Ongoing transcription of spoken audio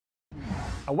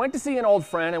I went to see an old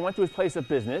friend. I went to his place of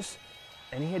business,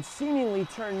 and he had seemingly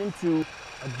turned into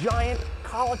a giant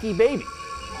colicky baby.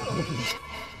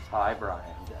 Hi, Brian.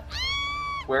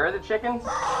 Where are the chickens?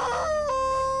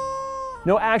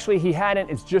 No, actually, he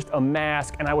hadn't. It's just a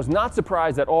mask, and I was not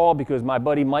surprised at all because my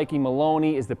buddy Mikey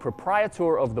Maloney is the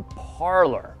proprietor of the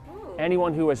Parlor.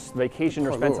 Anyone who has vacationed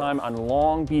or spent time on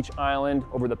Long Beach Island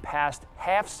over the past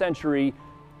half-century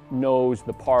knows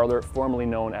the Parlor, formerly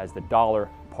known as the Dollar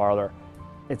Parlor.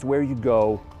 It's where you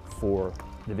go for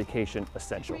the vacation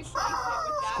essentials.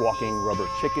 Squawking rubber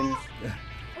chickens,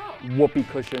 whoopie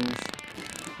cushions,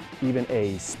 even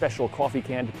a special coffee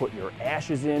can to put your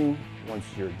ashes in once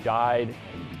you're dyed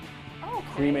and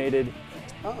cremated.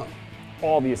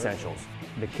 All the essentials.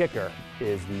 The kicker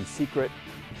is the secret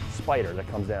spider that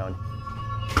comes down.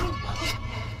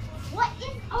 What is,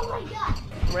 oh my God.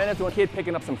 Ran into a kid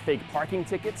picking up some fake parking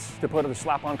tickets to put on the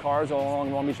slap-on cars all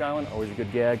along Long Beach Island. Always a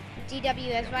good gag.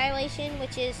 DWS violation,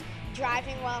 which is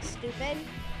driving while stupid.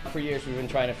 For years we've been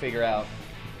trying to figure out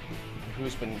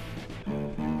who's been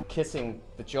kissing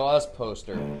the Jaws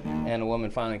poster, and a woman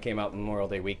finally came out Memorial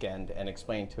Day weekend and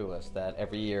explained to us that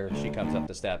every year she comes up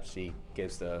the steps, she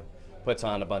puts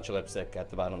on a bunch of lipstick at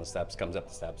the bottom of the steps, comes up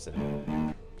the steps,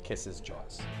 and kisses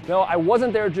Jaws. No, I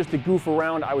wasn't there just to goof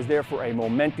around. I was there for a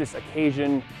momentous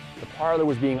occasion. The Parlor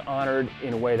was being honored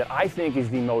in a way that I think is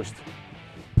the most,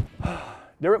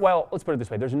 well, let's put it this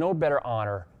way. There's no better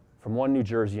honor from one New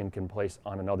Jerseyan can place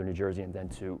on another New Jerseyan than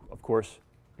to, of course,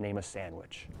 name a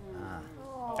sandwich.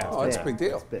 Oh, that's a big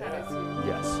deal.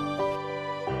 Yes.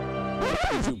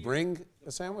 Did you bring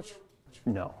a sandwich?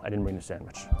 No, I didn't bring the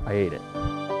sandwich. I ate it.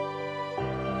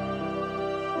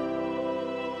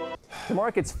 To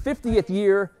mark its 50th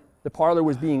year, the Parlor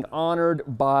was being honored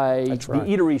by the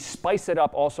eatery Spice It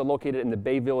Up, also located in the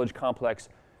Bay Village complex,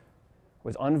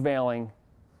 was unveiling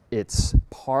its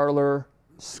Parlor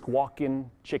Squawking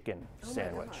Chicken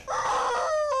sandwich.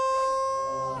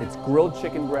 It's grilled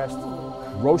chicken breast,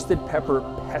 roasted pepper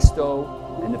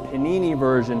pesto, and the panini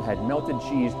version had melted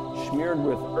cheese smeared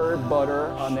with herb butter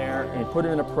on there, and put it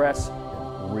in a press.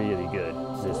 Really good.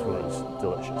 This was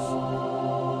delicious.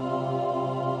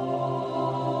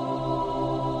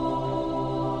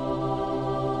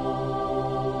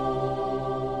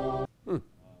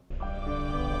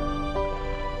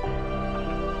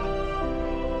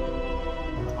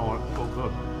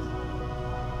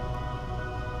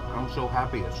 I'm so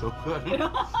happy, it's so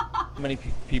good. Many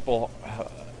people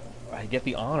get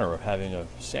the honor of having a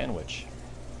sandwich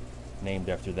named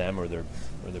after them or their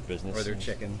business. Or their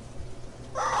chicken.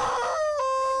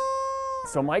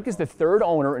 So Mike is the third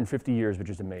owner in 50 years, which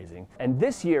is amazing. And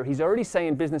this year, he's already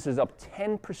saying business is up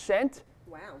 10%.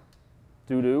 Wow.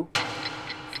 Doo-doo.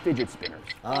 Fidget spinners.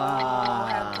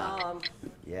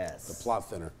 Yes. The plot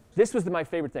thinner. This was my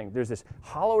favorite thing. There's this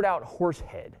hollowed out horse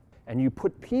head, and you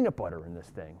put peanut butter in this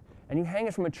thing, and you hang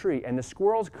it from a tree, and the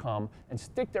squirrels come and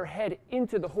stick their head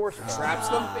into the horse head. Traps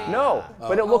them? No,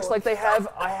 but it looks like they have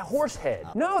a horse head.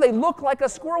 No, they look like a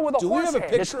squirrel with a horse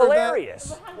head. It's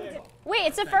hilarious. Wait,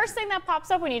 it's the first thing that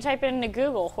pops up when you type it into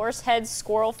Google, horse head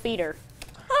squirrel feeder.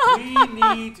 We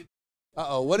need to...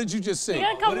 Uh-oh, what did you just see? You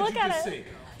gotta come look at it.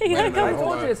 You I gotta come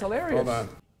told you, it's hilarious. Hold on.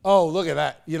 Oh, look at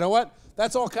that. You know what?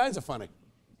 That's all kinds of funny.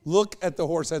 Look at the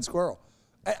horse-head squirrel.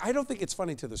 I don't think it's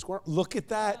funny to the squirrel. Look at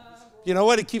that. You know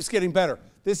what? It keeps getting better.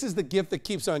 This is the gift that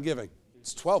keeps on giving.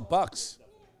 It's $12.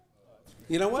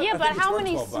 You know what? Yeah, I but think it's how worth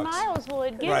many $12. smiles will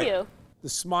it give Right. you? The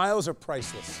smiles are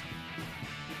priceless.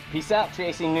 Peace out,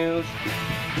 Chasing News.